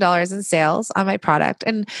 $7,000 in sales on my product.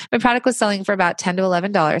 And my product was selling for about $10 to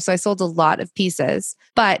 $11. So I sold a lot of pieces.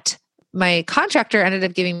 But my contractor ended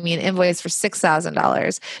up giving me an invoice for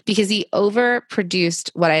 $6,000 because he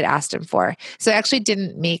overproduced what I'd asked him for. So I actually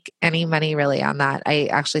didn't make any money really on that. I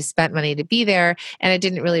actually spent money to be there and I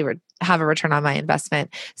didn't really have a return on my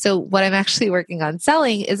investment. So what I'm actually working on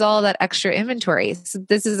selling is all that extra inventory. So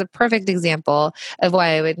this is a perfect example of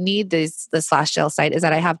why I would need the Slash Sale site, is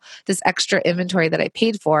that I have this extra inventory that I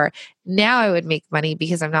paid for. Now I would make money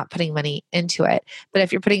because I'm not putting money into it. But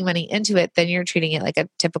if you're putting money into it, then you're treating it like a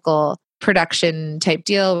typical production type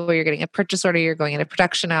deal where you're getting a purchase order, you're going into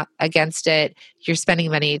production against it, you're spending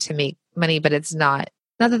money to make money, but it's not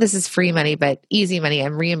that this is free money, but easy money.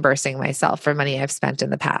 I'm reimbursing myself for money I've spent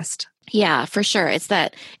in the past. Yeah, for sure. It's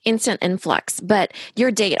that instant influx, but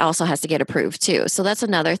your date also has to get approved too. So that's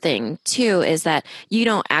another thing too, is that you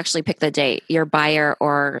don't actually pick the date, your buyer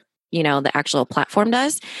or the actual platform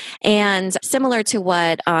does. And similar to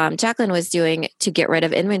what Jacqueline was doing to get rid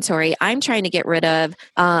of inventory, I'm trying to get rid of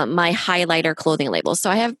my highlighter clothing labels. So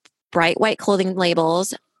I have bright white clothing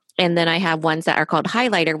labels, and then I have ones that are called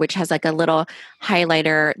highlighter, which has like a little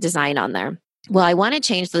highlighter design on there. Well, I want to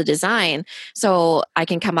change the design so I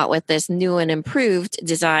can come out with this new and improved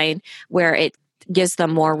design where it gives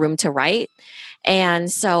them more room to write.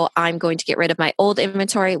 And so I'm going to get rid of my old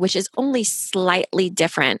inventory, which is only slightly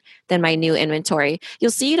different than my new inventory. You'll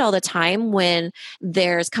see it all the time when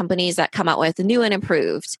there's companies that come out with new and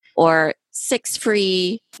improved or 6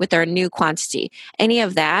 free with their new quantity, any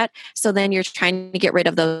of that. So then you're trying to get rid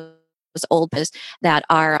of those old business that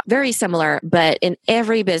are very similar, but in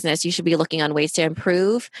every business, you should be looking on ways to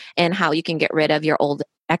improve and how you can get rid of your old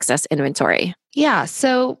excess inventory. Yeah.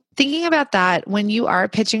 So thinking about that, when you are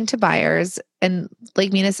pitching to buyers, and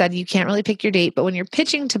like Mina said, you can't really pick your date, but when you're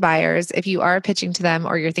pitching to buyers, if you are pitching to them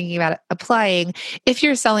or you're thinking about applying, if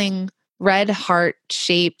you're selling red heart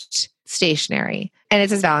shaped stationery and it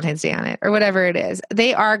says Valentine's Day on it or whatever it is,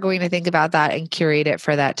 they are going to think about that and curate it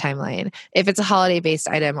for that timeline. If it's a holiday based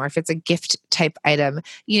item or if it's a gift type item,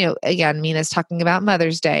 again, Mina's talking about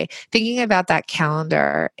Mother's Day, thinking about that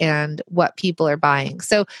calendar and what people are buying.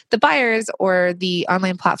 So the buyers or the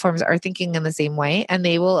online platforms are thinking in the same way, and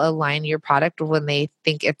they will align your product when they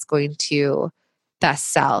think it's going to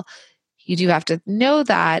best sell. You do have to know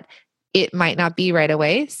that it might not be right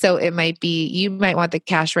away. So it might be, you might want the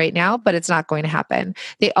cash right now, but it's not going to happen.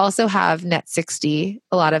 They also have net 60,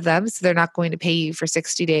 a lot of them. So they're not going to pay you for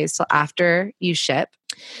 60 days till after you ship.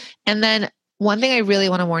 And then one thing I really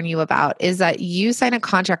want to warn you about is that you sign a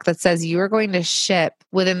contract that says you are going to ship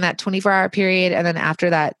within that 24-hour period. And then after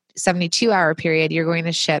that 72-hour period, you're going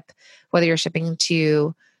to ship, whether you're shipping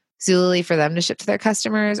to Zulily for them to ship to their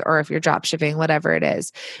customers, or if you're drop shipping, whatever it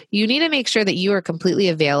is, you need to make sure that you are completely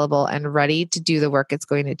available and ready to do the work it's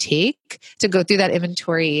going to take to go through that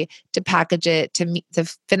inventory, to package it, to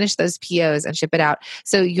finish those POs and ship it out.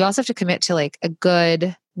 So you also have to commit to like a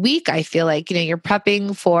good week. I feel like, you're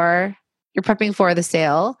prepping for the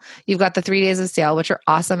sale. You've got the 3 days of sale, which are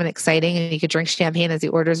awesome and exciting, and you could drink champagne as the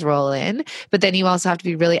orders roll in. But then you also have to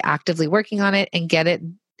be really actively working on it and get it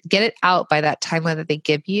out by that timeline that they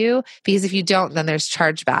give you. Because if you don't, then there's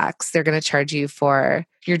chargebacks. They're going to charge you for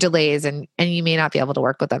your delays, and you may not be able to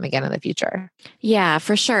work with them again in the future. Yeah,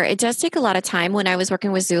 for sure. It does take a lot of time. When I was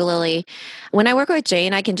working with Zulily, when I work with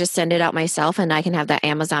Jane, I can just send it out myself and I can have that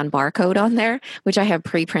Amazon barcode on there, which I have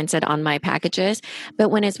pre-printed on my packages. But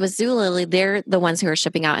when it's with Zulily, they're the ones who are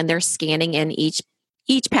shipping out and they're scanning in each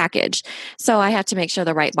package. So I have to make sure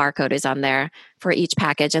the right barcode is on there for each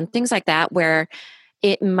package and things like that, where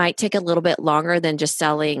it might take a little bit longer than just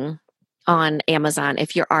selling on Amazon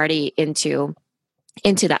if you're already into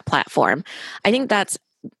that platform. I think that's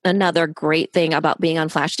another great thing about being on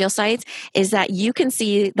flash deal sites is that you can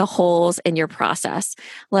see the holes in your process.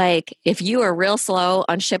 Like if you are real slow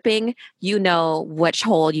on shipping, you know which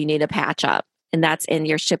hole you need to patch up. And that's in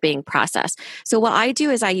your shipping process. So what I do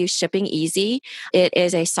is I use Shipping Easy. It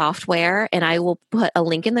is a software, and I will put a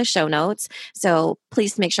link in the show notes. So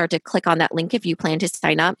please make sure to click on that link if you plan to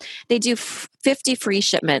sign up. They do 50 free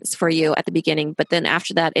shipments for you at the beginning, but then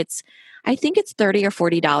after that, I think it's $30 or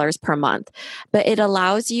 $40 per month. But it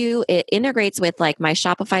allows you, it integrates with like my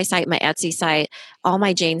Shopify site, my Etsy site, all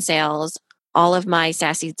my Jane sales, all of my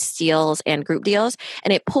Sassy Steals and group deals,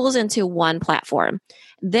 and it pulls into one platform.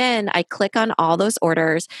 Then I click on all those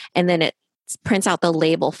orders and then it prints out the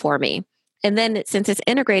label for me. And then since it's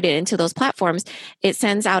integrated into those platforms, it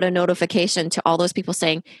sends out a notification to all those people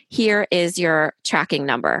saying, here is your tracking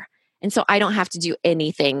number. And so I don't have to do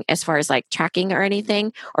anything as far as like tracking or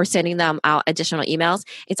anything or sending them out additional emails.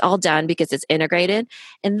 It's all done because it's integrated.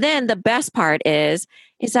 And then the best part is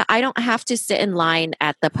that I don't have to sit in line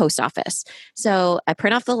at the post office. So I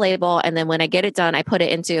print off the label, and then when I get it done, I put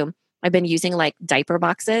it into, I've been using like diaper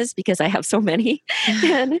boxes because I have so many.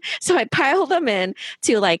 And so I pile them in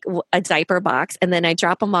to like a diaper box, and then I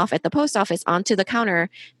drop them off at the post office onto the counter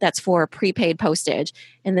that's for prepaid postage.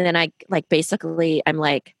 And then I like, basically I'm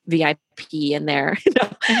like VIP in there.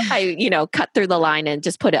 I cut through the line and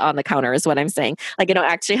just put it on the counter is what I'm saying. Like I don't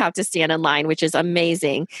actually have to stand in line, which is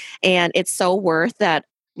amazing. And it's so worth that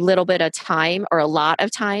little bit of time or a lot of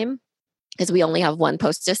time, because we only have one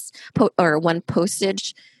postage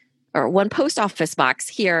or one post office box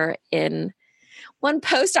here in one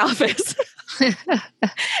post office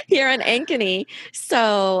here in Ankeny.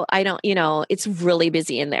 So I don't, it's really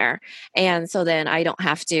busy in there. And so then I don't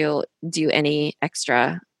have to do any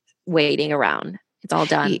extra waiting around. It's all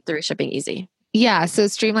done through Shipping Easy. Yeah. So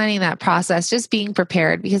streamlining that process, just being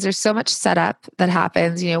prepared, because there's so much setup that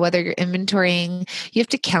happens, whether you're inventorying, you have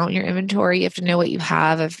to count your inventory. You have to know what you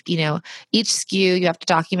have of, each SKU, you have to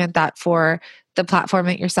document that for the platform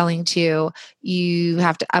that you're selling to. You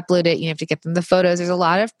have to upload it. You have to get them the photos. There's a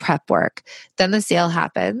lot of prep work. Then the sale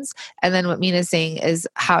happens. And then what Mina's saying is,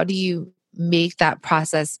 how do you make that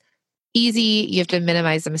process easy? You have to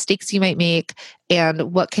minimize the mistakes you might make.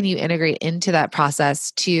 And what can you integrate into that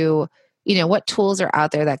process to what tools are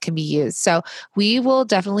out there that can be used. So we will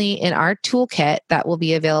definitely, in our toolkit that will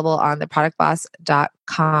be available on the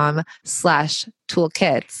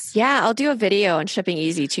productboss.com/toolkits. Yeah, I'll do a video on Shipping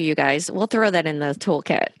Easy to you guys. We'll throw that in the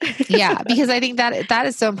toolkit. Yeah, because I think that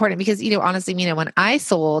is so important, because, honestly, when I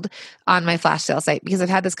sold on my flash sale site, because I've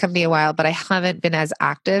had this company a while, but I haven't been as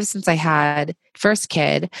active since I had first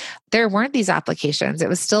kid, there weren't these applications. It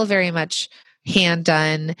was still very much hand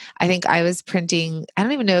done. I think I was printing, I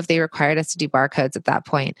don't even know if they required us to do barcodes at that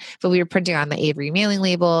point, but we were printing on the Avery mailing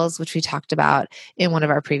labels, which we talked about in one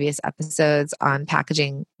of our previous episodes on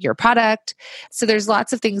packaging your product. So there's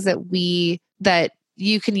lots of things that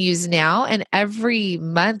you can use now, and every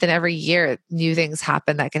month and every year, new things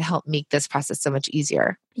happen that can help make this process so much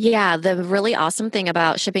easier. Yeah, the really awesome thing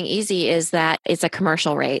about Shipping Easy is that it's a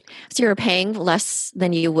commercial rate. So you're paying less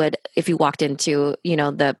than you would if you walked into,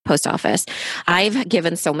 the post office. I've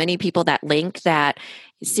given so many people that link that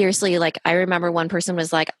seriously, like I remember one person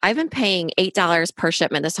was like, I've been paying $8 per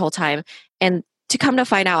shipment this whole time. And to come to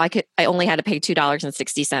find out, I only had to pay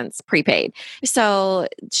 $2.60 prepaid. So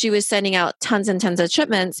she was sending out tons and tons of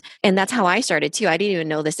shipments. And that's how I started too. I didn't even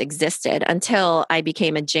know this existed until I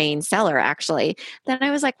became a Jane seller, actually. Then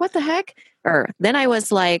I was like, what the heck? Or then I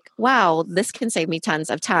was like, wow, this can save me tons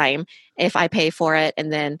of time if I pay for it.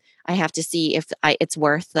 And then I have to see if it's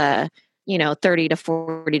worth the, $30 to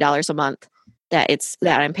 $40 a month that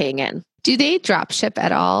I'm paying in. Do they drop ship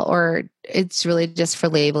at all, or it's really just for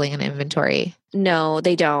labeling and inventory? No,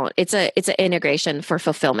 they don't. It's an integration for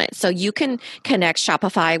fulfillment. So you can connect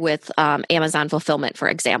Shopify with Amazon fulfillment, for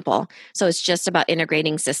example. So it's just about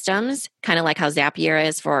integrating systems, kind of like how Zapier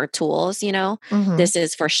is for tools. Mm-hmm. This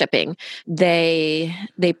is for shipping. They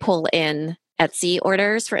pull in Etsy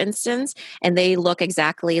orders, for instance, and they look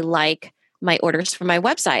exactly like my orders from my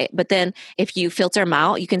website. But then if you filter them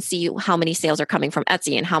out, you can see how many sales are coming from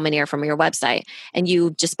Etsy and how many are from your website. And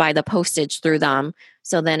you just buy the postage through them.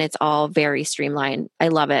 So then it's all very streamlined. I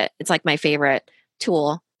love it. It's like my favorite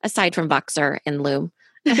tool aside from Voxer and Loom.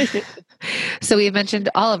 So we've mentioned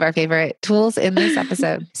all of our favorite tools in this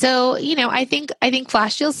episode. So, I think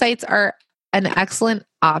flash deal sites are an excellent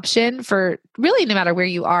option for really no matter where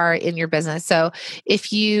you are in your business. So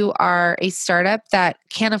if you are a startup that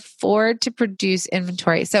can't afford to produce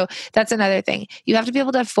inventory, so that's another thing. You have to be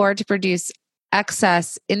able to afford to produce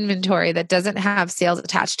excess inventory that doesn't have sales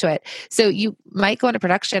attached to it. So you might go into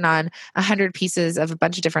production on 100 pieces of a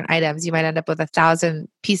bunch of different items. You might end up with 1,000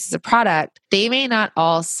 pieces of product. They may not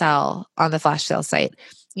all sell on the flash sale site.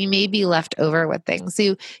 You may be left over with things.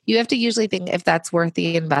 So you have to usually think if that's worth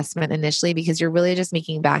the investment initially, because you're really just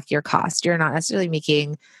making back your cost. You're not necessarily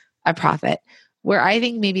making a profit. Where I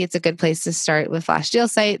think maybe it's a good place to start with flash deal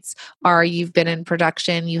sites are you've been in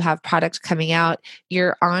production, you have product coming out,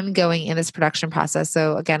 you're ongoing in this production process.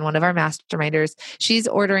 So again, one of our masterminders, she's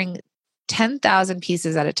ordering 10,000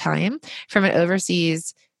 pieces at a time from an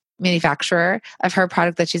overseas manufacturer of her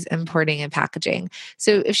product that she's importing and packaging.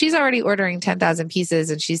 So if she's already ordering 10,000 pieces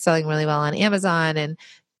and she's selling really well on Amazon, and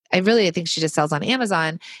I think she just sells on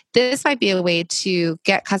Amazon, this might be a way to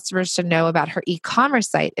get customers to know about her e-commerce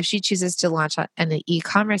site. If she chooses to launch an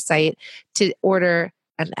e-commerce site, to order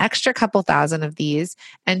an extra couple thousand of these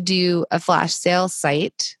and do a flash sales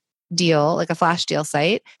site deal, like a flash deal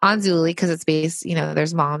site on Zulily, because it's based,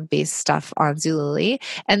 there's mom-based stuff on Zulily.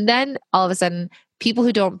 And then all of a sudden, people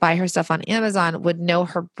who don't buy her stuff on Amazon would know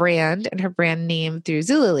her brand and her brand name through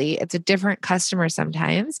Zulily. It's a different customer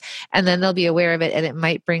sometimes. And then they'll be aware of it, and it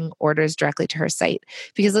might bring orders directly to her site.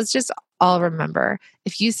 Because let's just all remember,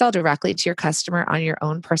 if you sell directly to your customer on your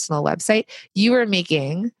own personal website, you are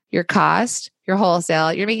making your cost, your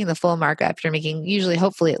wholesale, you're making the full markup. You're making usually,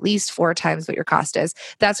 hopefully, at least 4 times what your cost is.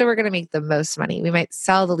 That's where we're going to make the most money. We might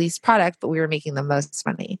sell the least product, but we were making the most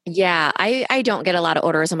money. Yeah, I don't get a lot of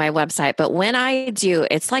orders on my website, but when I do,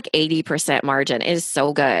 it's like 80% margin. It is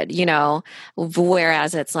so good,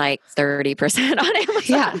 whereas it's like 30% on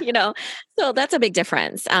Amazon, Yeah. So that's a big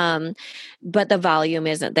difference. But the volume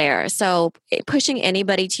isn't there. So pushing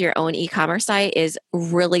anybody to your own e-commerce site is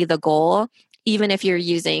really the goal, even if you're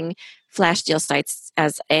using flash deal sites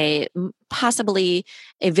as possibly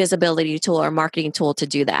a visibility tool or marketing tool to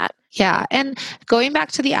do that. Yeah. And going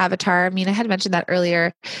back to the avatar, I had mentioned that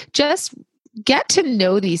earlier, just get to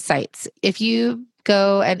know these sites. If you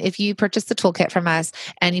go and if you purchase the toolkit from us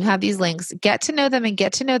and you have these links, get to know them and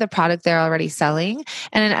get to know the product they're already selling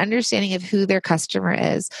and an understanding of who their customer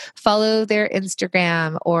is. Follow their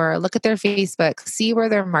Instagram or look at their Facebook, see where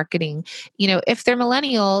they're marketing. If they're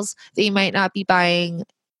millennials, they might not be buying,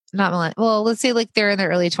 let's say like they're in their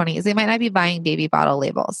early 20s, they might not be buying baby bottle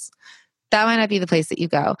labels. That might not be the place that you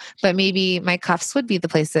go, but maybe My Cuffs would be the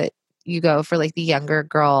place that you go for like the younger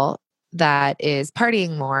girl that is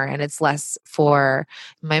partying more, and it's less for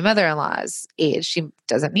my mother-in-law's age. She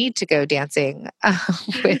doesn't need to go dancing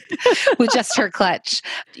with just her clutch.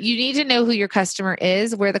 You need to know who your customer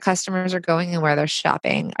is, where the customers are going, and where they're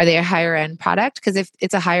shopping. Are they a higher end product? Because if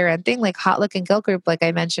it's a higher end thing like Hot Look and Gilt Group, like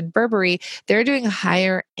I mentioned, Burberry, they're doing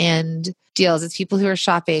higher end deals. It's people who are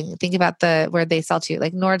shopping. Think about where they sell to,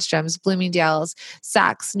 like Nordstrom's, Bloomingdale's,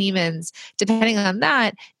 Saks, Neiman's. Depending on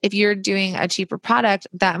that, if you're doing a cheaper product,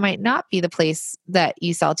 that might not be the place that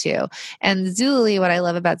you sell to. And Zulily, what I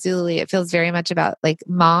love about Zulily, it feels very much about like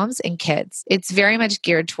moms and kids. It's very much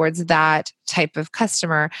geared towards that type of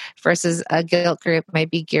customer versus a Gilt Group might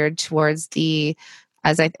be geared towards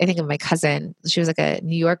as I think of my cousin, she was like a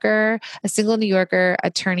single New Yorker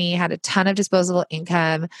attorney, had a ton of disposable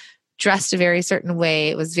income, dressed a very certain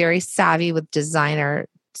way, was very savvy with designer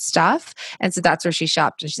stuff. And so that's where she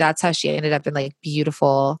shopped. And that's how she ended up in like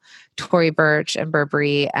beautiful Tory Burch and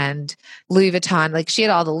Burberry and Louis Vuitton. Like she had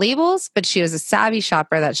all the labels, but she was a savvy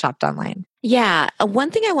shopper that shopped online. Yeah. One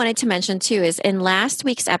thing I wanted to mention too is in last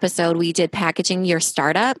week's episode, we did packaging your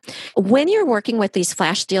startup. When you're working with these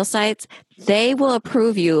flash deal sites, they will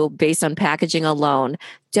approve you based on packaging alone.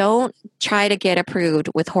 Don't try to get approved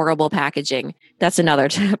with horrible packaging. That's another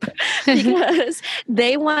tip because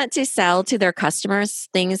they want to sell to their customers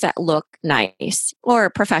things that look nice or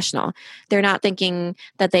professional. They're not thinking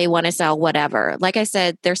that they want to sell whatever. Like I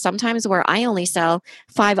said, there's sometimes where I only sell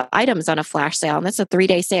 5 items on a flash sale, and that's a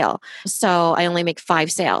 3-day sale. So I only make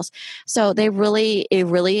 5 sales. So it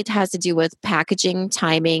really has to do with packaging,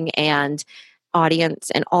 timing, and audience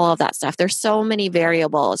and all of that stuff. There's so many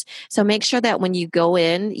variables. So make sure that when you go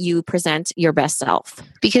in, you present your best self.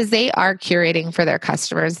 Because they are curating for their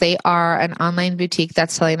customers. They are an online boutique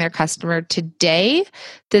that's telling their customer today,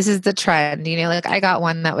 this is the trend. Like I got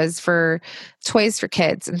one that was for toys for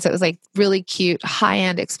kids. And so it was like really cute,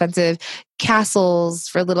 high-end, expensive castles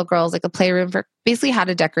for little girls, like a playroom for basically how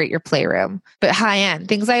to decorate your playroom, but high-end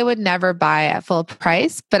things I would never buy at full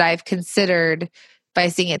price, but I've considered by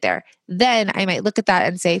seeing it there. Then I might look at that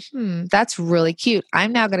and say, that's really cute.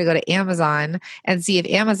 I'm now going to go to Amazon and see if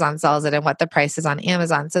Amazon sells it and what the price is on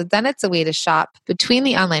Amazon. So then it's a way to shop between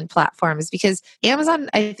the online platforms because Amazon,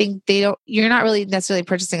 I think you're not really necessarily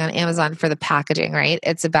purchasing on Amazon for the packaging, right?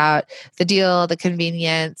 It's about the deal, the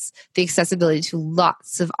convenience, the accessibility to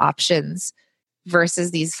lots of options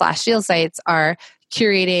versus these flash deal sites are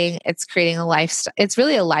curating, it's creating a lifestyle. It's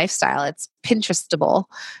really a lifestyle. It's Pinterestable.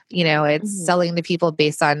 It's selling to people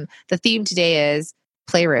based on the theme today is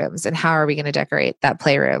playrooms and how are we going to decorate that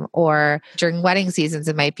playroom? Or during wedding seasons,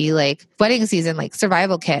 it might be like wedding season, like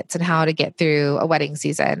survival kits and how to get through a wedding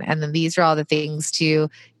season. And then these are all the things to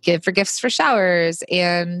give for gifts for showers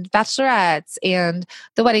and bachelorettes and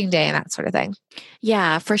the wedding day and that sort of thing.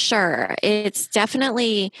 Yeah, for sure. It's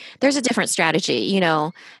definitely, there's a different strategy.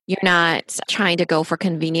 You're not trying to go for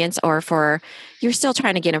convenience you're still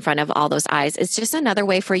trying to get in front of all those eyes. It's just another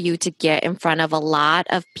way for you to get in front of a lot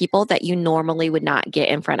of people that you normally would not get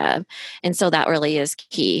in front of. And so that really is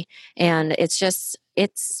key. And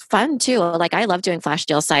it's fun too. Like I love doing flash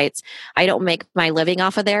deal sites. I don't make my living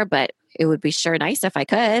off of there, but it would be sure nice if I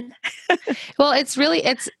could. Well, it's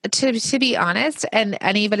to be honest, and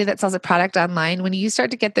anybody that sells a product online, when you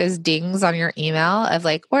start to get those dings on your email of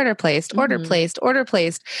like order placed, order placed, order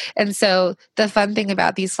placed. And so the fun thing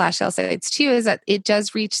about these flash sale sites too is that it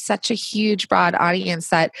does reach such a huge, broad audience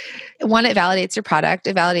that one, it validates your product.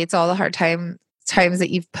 It validates all the hard times that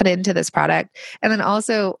you've put into this product. And then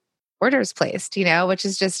also orders placed, which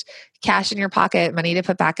is just cash in your pocket, money to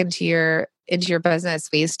put back into your into your business,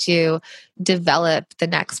 ways to develop the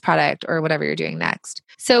next product or whatever you're doing next.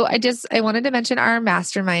 So I wanted to mention our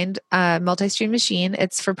mastermind, Multi-Stream Machine.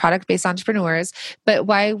 It's for product-based entrepreneurs. But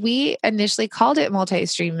why we initially called it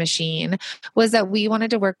Multi-Stream Machine was that we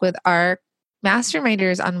wanted to work with our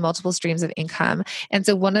masterminders on multiple streams of income. And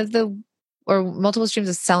so or multiple streams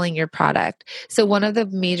of selling your product. So one of the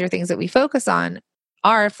major things that we focus on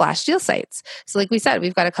are flash deal sites. So like we said,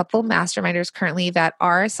 we've got a couple masterminders currently that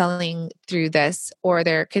are selling through this, or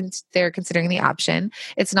they're considering the option.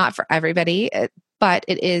 It's not for everybody, but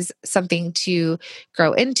it is something to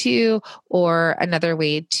grow into, or another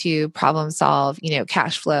way to problem solve,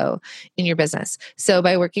 cash flow in your business. So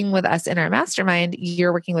by working with us in our mastermind,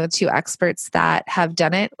 you're working with two experts that have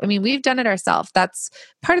done it. I mean, we've done it ourselves. That's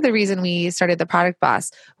part of the reason we started the Product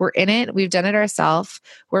Boss. We're in it. We've done it ourselves.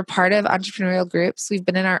 We're part of entrepreneurial groups. We've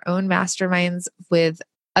been in our own masterminds with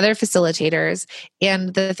other facilitators.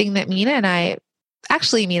 And the thing that Mina,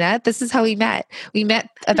 this is how we met. We met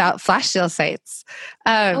about flash deal sites.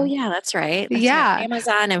 Oh yeah, that's right. Yeah. Right.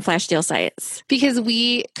 Amazon and flash deal sites. Because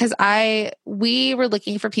we were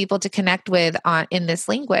looking for people to connect with in this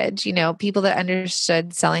language, people that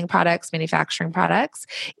understood selling products, manufacturing products.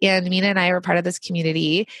 And Mina and I were part of this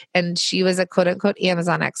community, and she was a quote unquote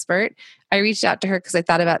Amazon expert. I reached out to her because I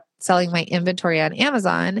thought about selling my inventory on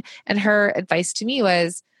Amazon. And her advice to me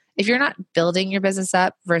was, if you're not building your business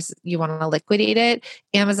up versus you want to liquidate it,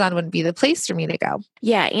 Amazon wouldn't be the place for me to go.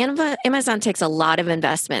 Yeah, Amazon takes a lot of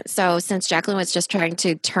investment. So since Jacqueline was just trying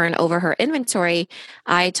to turn over her inventory,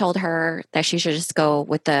 I told her that she should just go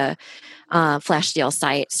with the flash deal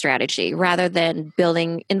site strategy rather than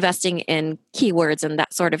investing in keywords and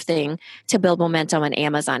that sort of thing to build momentum on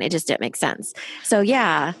Amazon. It just didn't make sense. So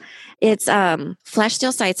yeah, it's flash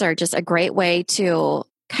deal sites are just a great way to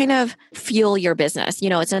kind of fuel your business.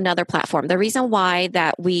 It's another platform. The reason why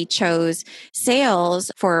that we chose sales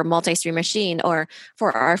for Multi-Stream Machine, or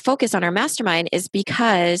for our focus on our mastermind, is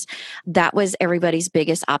because that was everybody's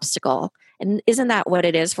biggest obstacle. And isn't that what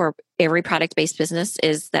it is for every product-based business,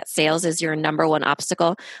 is that sales is your number one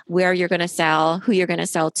obstacle? Where you're going to sell, who you're going to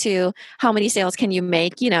sell to, how many sales can you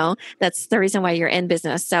make? That's the reason why you're in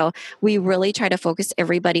business. So we really try to focus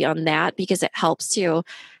everybody on that, because it helps to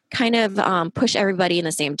kind of push everybody in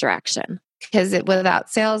the same direction. Because without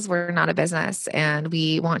sales, we're not a business. And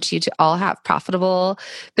we want you to all have profitable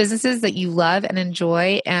businesses that you love and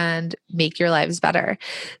enjoy and make your lives better.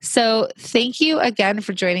 So thank you again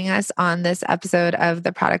for joining us on this episode of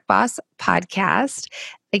the Product Boss podcast.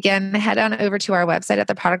 Again, head on over to our website at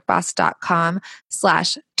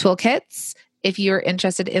theproductboss.com/toolkits if you're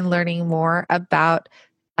interested in learning more about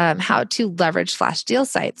how to leverage flash deal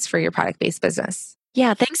sites for your product-based business.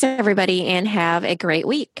 Yeah, thanks everybody, and have a great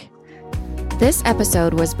week. This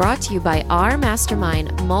episode was brought to you by our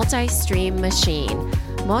mastermind, Multi-Stream Machine.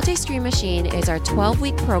 Multi-Stream Machine is our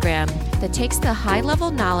 12-week program that takes the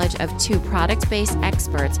high-level knowledge of two product-based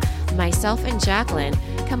experts, myself and Jacqueline,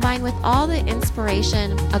 combined with all the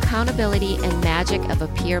inspiration, accountability, and magic of a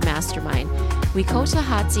peer mastermind. We coach the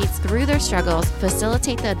hot seats through their struggles,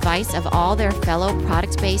 facilitate the advice of all their fellow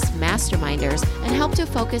product-based masterminders, and help to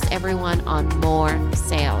focus everyone on more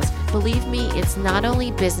sales. Believe me, it's not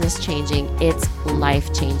only business changing, it's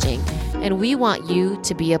life changing. And we want you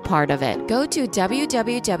to be a part of it. Go to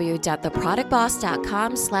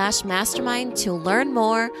www.theproductboss.com/mastermind to learn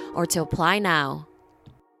more or to apply now.